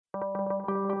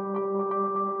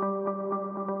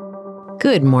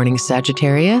Good morning,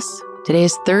 Sagittarius. Today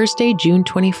is Thursday, June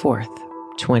 24th,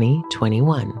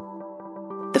 2021.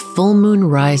 The full moon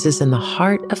rises in the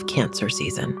heart of Cancer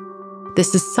season.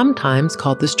 This is sometimes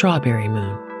called the strawberry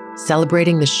moon,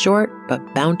 celebrating the short but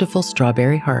bountiful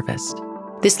strawberry harvest.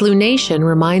 This lunation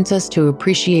reminds us to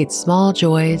appreciate small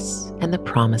joys and the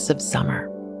promise of summer.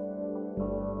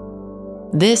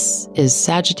 This is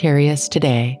Sagittarius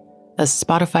Today, a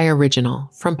Spotify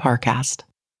original from Parcast.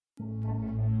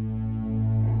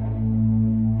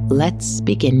 Let's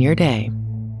begin your day.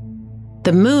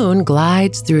 The moon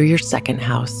glides through your second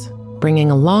house,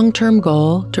 bringing a long-term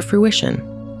goal to fruition.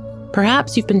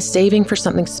 Perhaps you've been saving for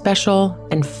something special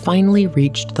and finally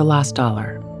reached the last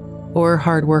dollar. Or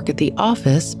hard work at the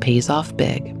office pays off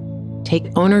big.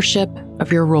 Take ownership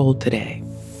of your role today.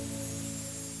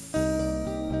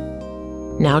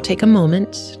 Now take a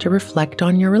moment to reflect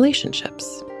on your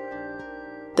relationships.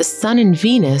 The Sun and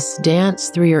Venus dance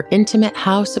through your intimate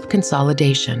house of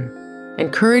consolidation,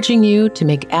 encouraging you to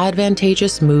make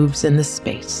advantageous moves in this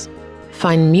space.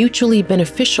 Find mutually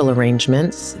beneficial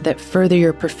arrangements that further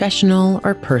your professional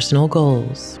or personal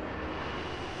goals.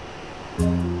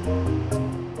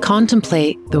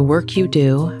 Contemplate the work you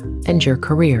do and your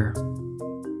career.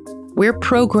 We're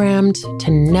programmed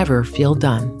to never feel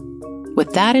done.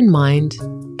 With that in mind,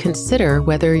 consider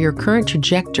whether your current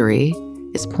trajectory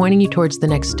is pointing you towards the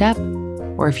next step,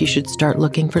 or if you should start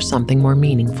looking for something more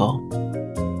meaningful.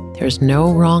 There's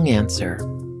no wrong answer,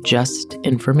 just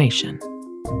information.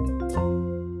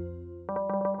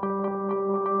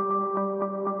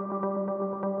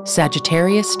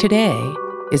 Sagittarius Today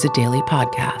is a daily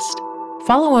podcast.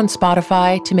 Follow on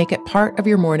Spotify to make it part of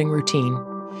your morning routine.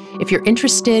 If you're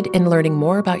interested in learning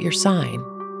more about your sign,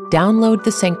 download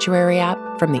the Sanctuary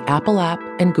app from the Apple app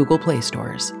and Google Play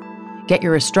stores. Get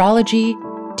your astrology,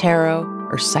 tarot,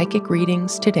 or psychic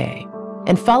readings today.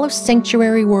 And follow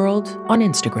Sanctuary World on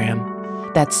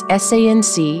Instagram. That's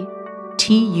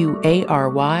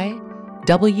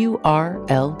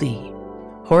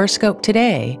SanctuaryWRLD. Horoscope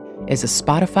Today is a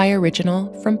Spotify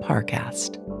original from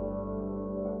Parcast.